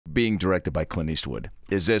being directed by Clint Eastwood?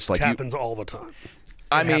 Is this like happens all the time?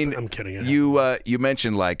 I mean, I'm kidding. You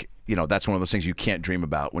mentioned like that's one of those things you can't dream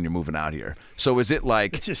about when you're moving out here. So is it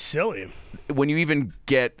like it's just silly when you even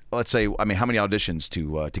get, let's say, I mean, how many auditions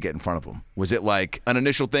to get in front of them? Was it like an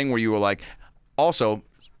initial thing where you were like, also,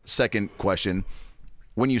 second question,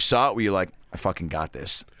 when you saw it, were you like, I fucking got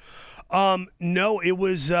this? No, it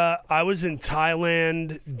was I was in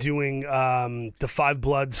Thailand doing the Five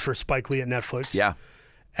Bloods for Spike Lee at Netflix. Yeah.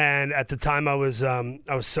 And at the time I was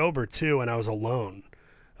sober too, and I was alone.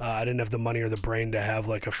 I didn't have the money or the brain to have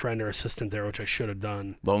like a friend or assistant there, which I should have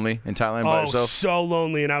done. Lonely in Thailand by yourself? Oh, so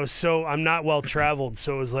lonely, and I'm not well traveled,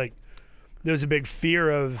 so it was like there was a big fear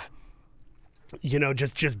of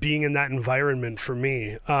just being in that environment for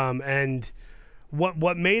me. And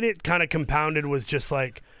what made it kind of compounded was just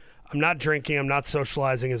like I'm not drinking, I'm not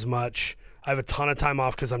socializing as much. I have a ton of time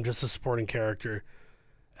off because I'm just a supporting character.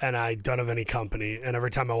 And I don't have any company. And every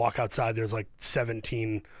time I walk outside, there's like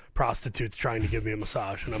 17 prostitutes trying to give me a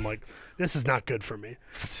massage. And I'm like, this is not good for me.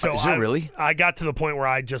 So is it really? I got to the point where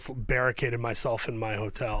I just barricaded myself in my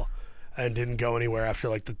hotel and didn't go anywhere after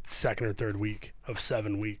like the second or third week of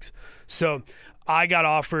 7 weeks. So I got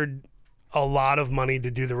offered a lot of money to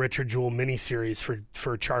do the Richard Jewell miniseries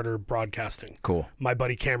for Charter Broadcasting. Cool. My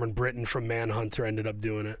buddy Cameron Britton from Manhunter ended up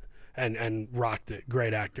doing it and rocked it.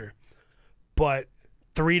 Great actor. But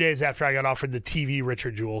 3 days after I got offered the TV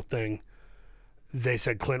Richard Jewell thing, they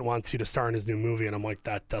said, Clint wants you to star in his new movie. And I'm like,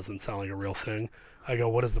 that doesn't sound like a real thing. I go,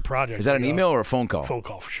 what is the project? Is that an email or a phone call? Phone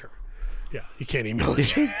call for sure. Yeah, you can't email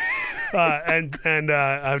it. and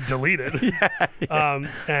I've deleted.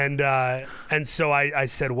 And so I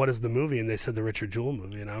said, what is the movie? And they said the Richard Jewell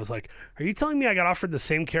movie. And I was like, are you telling me I got offered the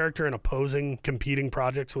same character in opposing competing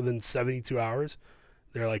projects within 72 hours?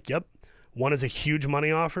 They're like, yep. One is a huge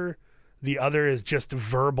money offer. The other is just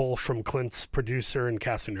verbal from Clint's producer and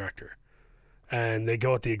casting director. And they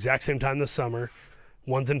go at the exact same time this summer.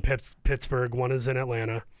 One's in Pittsburgh, one is in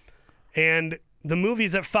Atlanta. And the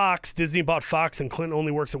movie's at Fox. Disney bought Fox, and Clint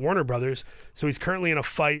only works at Warner Brothers. So he's currently in a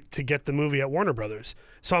fight to get the movie at Warner Brothers.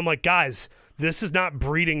 So I'm like, guys, this is not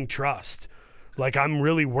breeding trust. Like, I'm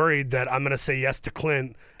really worried that I'm going to say yes to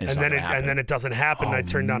Clint, and then it doesn't happen. And I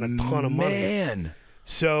turned down a ton of money. Man.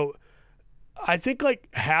 So I think like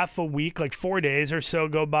half a week, like 4 days or so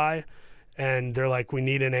go by, and they're like, we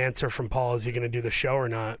need an answer from Paul. Is he going to do the show or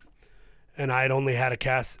not? And I had only had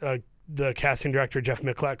the casting director, Jeff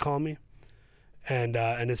Micklak, call me, and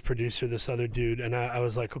his producer, this other dude. And I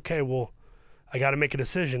was like, okay, well, I got to make a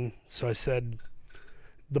decision. So I said,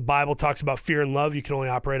 the Bible talks about fear and love. You can only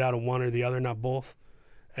operate out of one or the other, not both.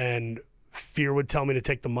 And fear would tell me to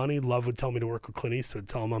take the money. Love would tell me to work with Clint Eastwood.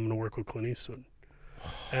 Tell him I'm going to work with Clint Eastwood.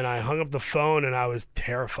 And I hung up the phone, and I was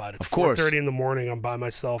terrified. It's 4:30 in the morning. I'm by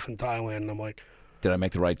myself in Thailand, and I'm like, did I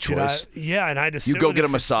make the right choice? Yeah, and I had to You go get a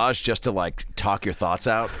massage just to like talk your thoughts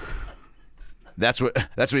out? That's what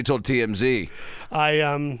he told TMZ.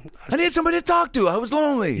 I need somebody to talk to. I was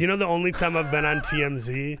lonely. You know, the only time I've been on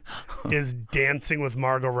TMZ is dancing with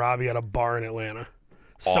Margot Robbie at a bar in Atlanta.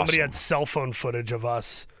 Awesome. Somebody had cell phone footage of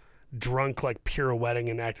us drunk, like pirouetting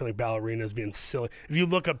and acting like ballerinas, being silly. If you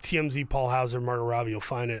look up TMZ, Paul Hauser, Margot Robbie, you'll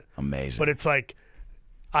find it. Amazing. But it's like,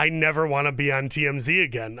 I never want to be on TMZ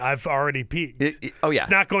again. I've already peaked. Oh yeah, it's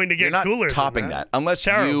not going to get You're not cooler. Topping than that, unless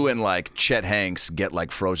Terrible. you and like Chet Hanks get like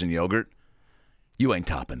frozen yogurt. You ain't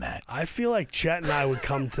topping that. I feel like Chet and I would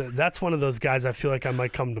come to. That's one of those guys. I feel like I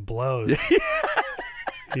might come to blows.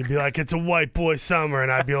 He'd be like, "It's a white boy summer,"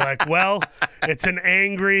 and I'd be like, "Well, it's an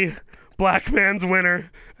angry black man's winter."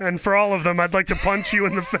 And for all of them, I'd like to punch you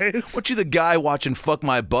in the face. What, you the guy watching Fuck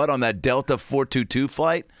My Butt on that Delta 422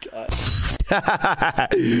 flight?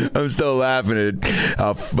 I'm still laughing at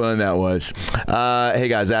how fun that was. Hey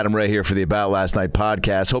guys, Adam Ray here for the About Last Night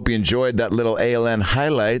podcast. Hope you enjoyed that little ALN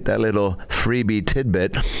highlight, that little freebie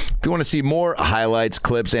tidbit. If you want to see more highlights,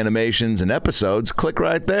 clips, animations, and episodes, click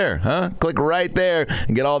right there, huh? Click right there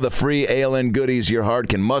and get all the free ALN goodies your heart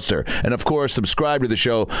can muster. And of course, subscribe to the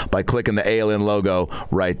show by clicking the ALN logo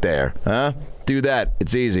right there, huh? Do that.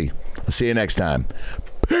 It's easy. I'll see you next time.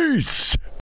 Peace.